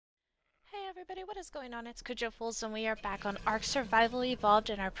everybody, what is going on? It's Kujofools and we are back on Ark Survival Evolved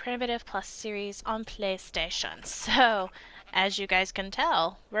in our Primitive Plus series on PlayStation. So, as you guys can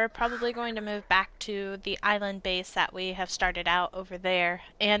tell, we're probably going to move back to the island base that we have started out over there.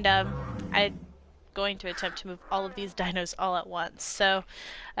 And I'm going to attempt to move all of these dinos all at once. So,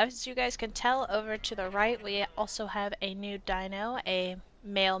 as you guys can tell, over to the right we also have a new dino, a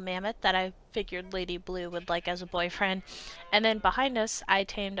male mammoth that I figured Lady Blue would like as a boyfriend. And then behind us, I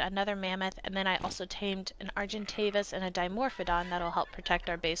tamed another mammoth, and then I also tamed an Argentavis and a Dimorphodon that'll help protect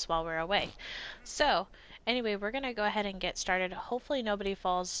our base while we're away. So, anyway, we're going to go ahead and get started. Hopefully nobody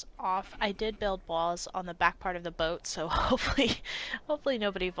falls off. I did build walls on the back part of the boat, so hopefully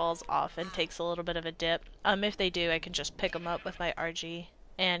nobody falls off and takes a little bit of a dip. If they do, I can just pick them up with my RG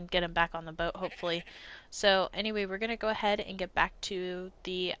and get them back on the boat, hopefully. So anyway, we're going to go ahead and get back to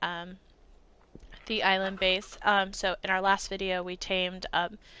the island base. So in our last video, we tamed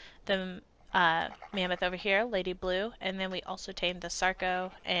the mammoth over here, Lady Blue, and then we also tamed the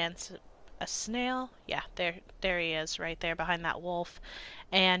Sarco and a snail. Yeah, there he is, right there behind that wolf.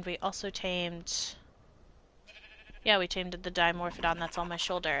 And we also tamed. Yeah, we tamed the Dimorphodon that's on my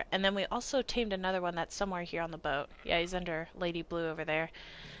shoulder. And then we also tamed another one that's somewhere here on the boat. Yeah, he's under Lady Blue over there.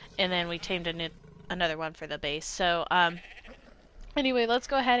 And then we tamed another one for the base. So, anyway, let's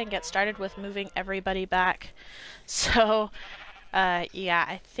go ahead and get started with moving everybody back. So,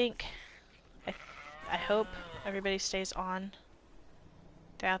 yeah, I hope everybody stays on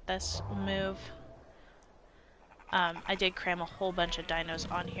throughout this move. I did cram a whole bunch of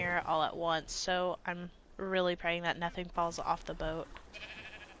dinos on here all at once, so I'm really praying that nothing falls off the boat.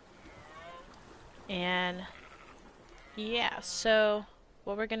 And yeah, so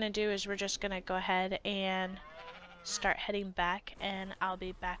what we're gonna do is we're just gonna go ahead and start heading back, and I'll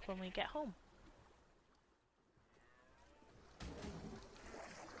be back when we get home.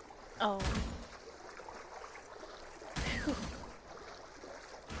 Oh. Whew.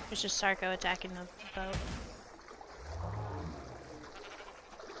 There's just Sarco attacking the boat.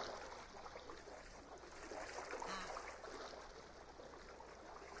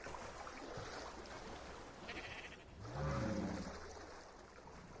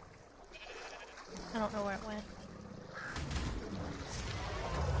 I don't know where it went.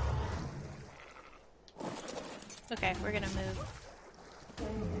 Okay, we're gonna move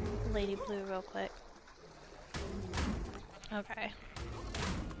Lady Blue real quick. Okay.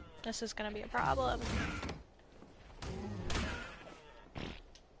 This is gonna be a problem.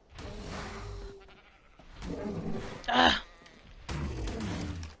 Ugh!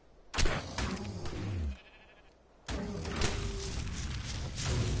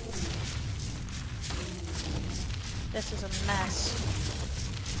 This is a mess.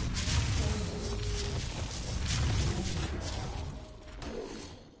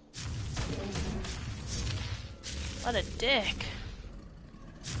 What a dick.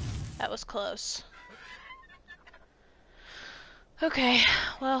 That was close. Okay,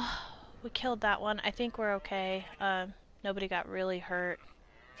 well, we killed that one. I think we're okay. Nobody got really hurt.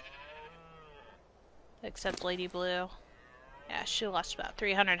 Except Lady Blue. Yeah, she lost about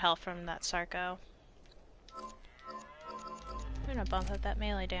 300 health from that Sarco. I'm gonna bump up that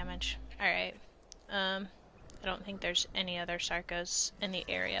melee damage. Alright. I don't think there's any other Sarcos in the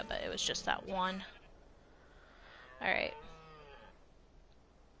area, but it was just that one. Alright.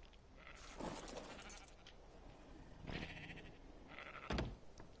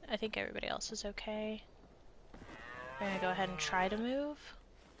 I think everybody else is okay. We're gonna go ahead and try to move.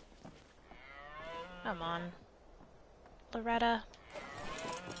 Come on. Loretta.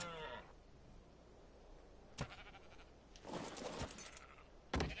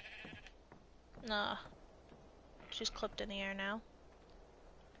 Nah. She's clipped in the air now.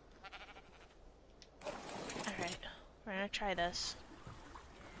 Alright. We're gonna try this.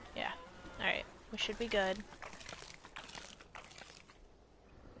 Yeah. Alright. We should be good.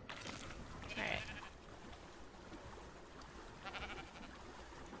 Alright.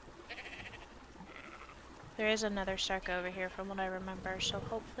 There is another Sarco over here from what I remember, so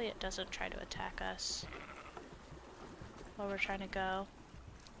hopefully it doesn't try to attack us while we're trying to go.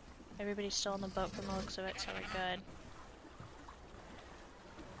 Everybody's still on the boat from the looks of it, so we're good.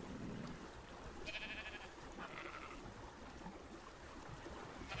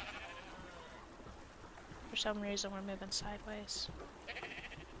 For some reason we're moving sideways.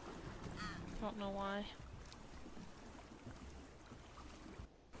 I don't know why.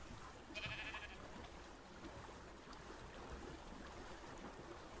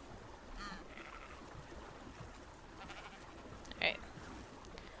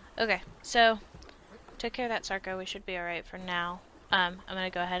 Okay, so took care of that Sarco. We should be alright for now. I'm gonna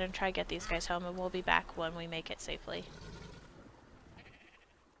go ahead and try to get these guys home, and we'll be back when we make it safely.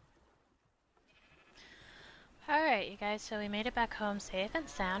 Alright, you guys, so we made it back home safe and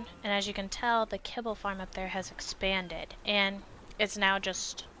sound, and as you can tell, the kibble farm up there has expanded, and it's now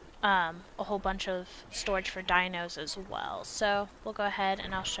just a whole bunch of storage for dinos as well. So we'll go ahead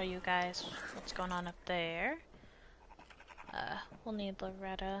and I'll show you guys what's going on up there. We'll need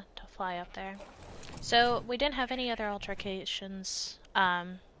Loretta to fly up there. So we didn't have any other altercations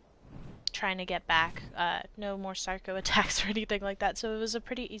trying to get back. No more Sarco attacks or anything like that, so it was a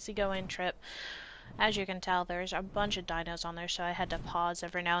pretty easygoing trip. As you can tell, there's a bunch of dinos on there, so I had to pause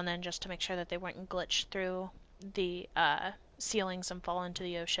every now and then just to make sure that they weren't glitched through the ceilings and fall into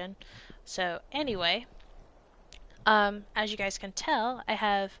the ocean. So anyway, as you guys can tell, I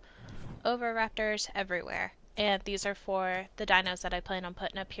have Oviraptors everywhere, and these are for the dinos that I plan on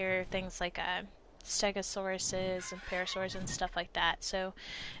putting up here, things like Stegosauruses and Parasaurs and stuff like that. So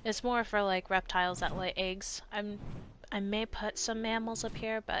it's more for like reptiles that lay eggs. I may put some mammals up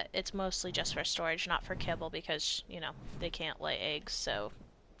here, but it's mostly just for storage, not for kibble, because, you know, they can't lay eggs, so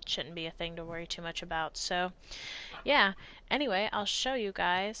it shouldn't be a thing to worry too much about. So, yeah. Anyway, I'll show you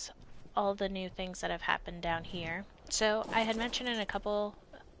guys all the new things that have happened down here. So, I had mentioned in a couple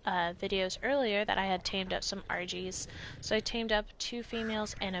videos earlier that I had tamed up some Argies. So I tamed up 2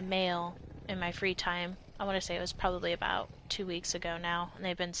 females and a male in my free time. I want to say it was probably about 2 weeks ago now, and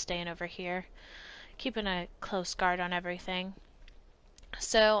they've been staying over here, keeping a close guard on everything.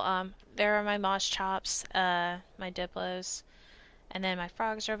 So, there are my Moschops, my Diplos, and then my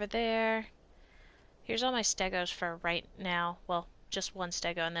frogs are over there. Here's all my Stegos for right now. Well, just one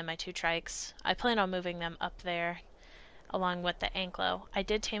Stego and then my 2 Trikes. I plan on moving them up there along with the Anklo. I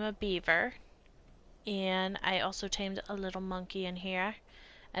did tame a beaver, and I also tamed a little monkey in here.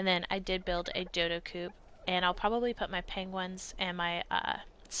 And then I did build a dodo coop, and I'll probably put my penguins and my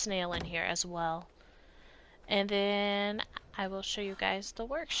snail in here as well. And then I will show you guys the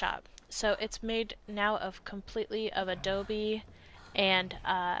workshop. So it's made now of completely of Adobe and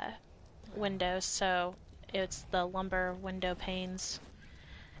windows, so it's the lumber window panes,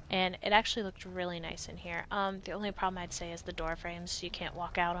 and it actually looked really nice in here. The only problem I'd say is the door frames. You can't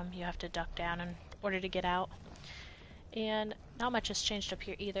walk out them, you have to duck down in order to get out. And not much has changed up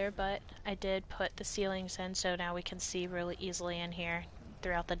here either, but I did put the ceilings in, so now we can see really easily in here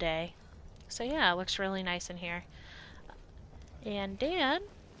throughout the day. So yeah, it looks really nice in here. And then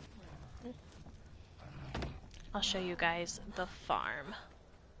I'll show you guys the farm.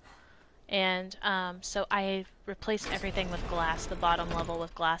 And so I replaced everything with glass, the bottom level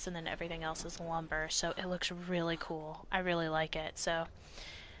with glass, and then everything else is lumber. So it looks really cool. I really like it. So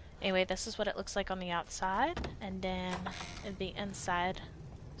anyway, this is what it looks like on the outside, and then the inside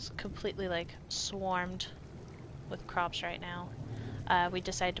is completely like swarmed with crops right now. We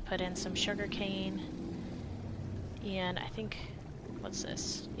decided to put in some sugar cane, and I think, what's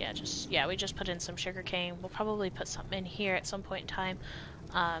this? Yeah, we just put in some sugar cane. We'll probably put something in here at some point in time.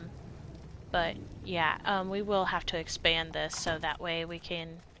 But yeah, we will have to expand this so that way we can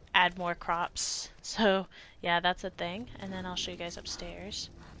add more crops. So yeah, that's a thing. And then I'll show you guys upstairs.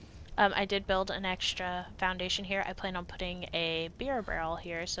 I did build an extra foundation here. I plan on putting a beer barrel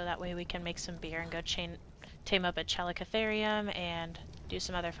here so that way we can make some beer and go tame up a Chalicotherium and do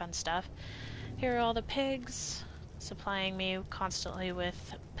some other fun stuff. Here are all the pigs supplying me constantly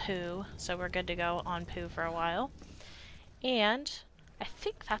with poo, so we're good to go on poo for a while. And I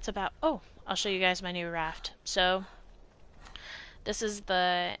think that's about... Oh, I'll show you guys my new raft. So this is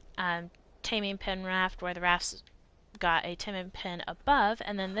the taming pin raft, where the raft's got a taming pin above,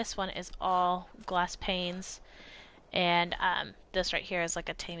 and then this one is all glass panes, and this right here is like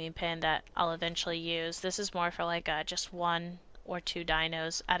a taming pin that I'll eventually use. This is more for like just 1 or 2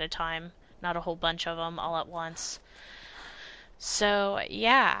 dinos at a time, not a whole bunch of them all at once. So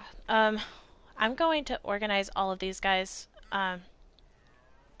yeah, I'm going to organize all of these guys,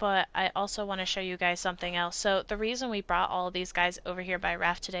 but I also want to show you guys something else. So the reason we brought all of these guys over here by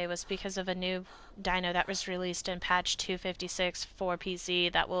raft today was because of a new dino that was released in patch 256 for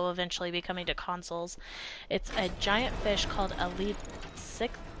PC that will eventually be coming to consoles. It's a giant fish called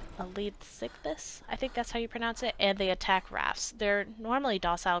Aleedsichthys, I think that's how you pronounce it, and they attack rafts. They're normally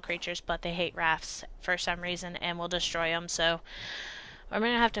docile creatures, but they hate rafts for some reason and will destroy them, so I'm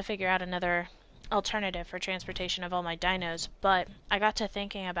going to have to figure out another alternative for transportation of all my dinos. But I got to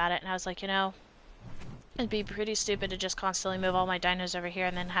thinking about it, and I was like, you know, it'd be pretty stupid to just constantly move all my dinos over here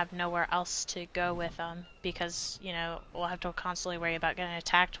and then have nowhere else to go with them, because, you know, we'll have to constantly worry about getting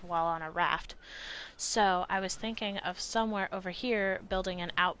attacked while on a raft. So I was thinking of somewhere over here building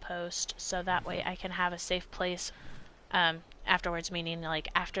an outpost, so that way I can have a safe place Afterwards, meaning like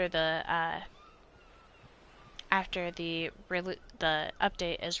after the update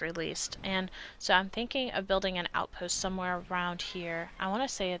is released. And so I'm thinking of building an outpost somewhere around here. I want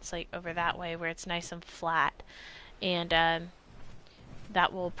to say it's like over that way where it's nice and flat, and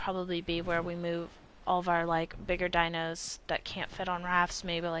that will probably be where we move all of our like bigger dinos that can't fit on rafts,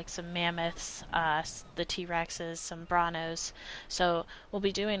 maybe like some mammoths, the T-Rexes, some Branos. So we'll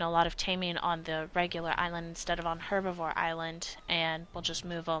be doing a lot of taming on the regular island instead of on Herbivore Island, and we'll just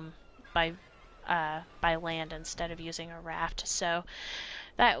move them by land instead of using a raft. So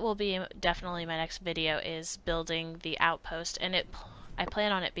that will be definitely my next video, is building the outpost, and I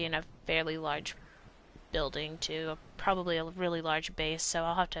plan on it being a fairly large building too, probably a really large base, so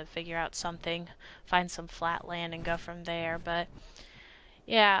I'll have to figure out something, find some flat land and go from there. But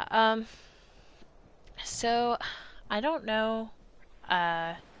yeah, so I don't know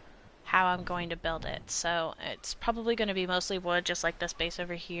how I'm going to build it. So it's probably going to be mostly wood, just like this base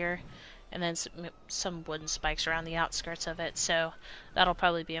over here, and then some wooden spikes around the outskirts of it. So that'll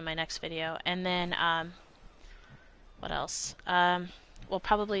probably be in my next video. And then what else? We'll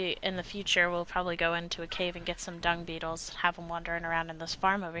probably, in the future, we'll probably go into a cave and get some dung beetles, have them wandering around in this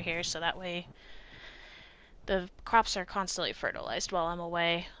farm over here, so that way the crops are constantly fertilized while I'm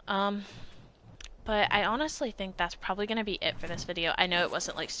away. But I honestly think that's probably going to be it for this video. I know it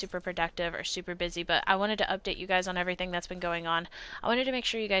wasn't like super productive or super busy, but I wanted to update you guys on everything that's been going on. I wanted to make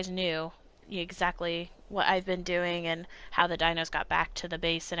sure you guys knew exactly what I've been doing and how the dinos got back to the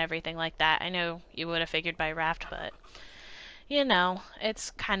base and everything like that. I know you would have figured by raft, but you know,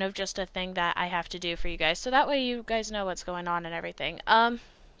 it's kind of just a thing that I have to do for you guys, so that way you guys know what's going on and everything.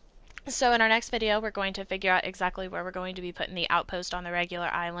 So in our next video, we're going to figure out exactly where we're going to be putting the outpost on the regular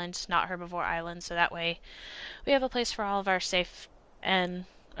island, not Herbivore Island, so that way we have a place for all of our a safe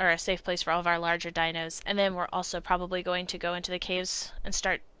place for all of our larger dinos. And then we're also probably going to go into the caves and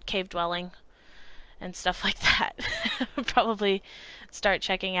start cave dwelling and stuff like that. Probably start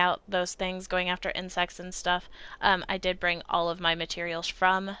checking out those things, going after insects and stuff. I did bring all of my materials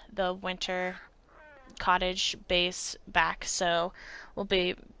from the winter cottage base back, so we'll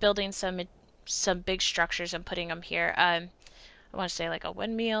be building some big structures and putting them here. I want to say like a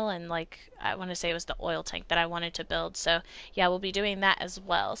windmill, and like I want to say it was the oil tank that I wanted to build. So yeah, we'll be doing that as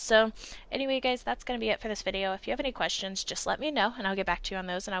well. So anyway, guys, that's going to be it for this video. If you have any questions, just let me know and I'll get back to you on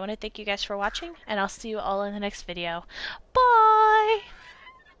those. And I want to thank you guys for watching, and I'll see you all in the next video. Bye!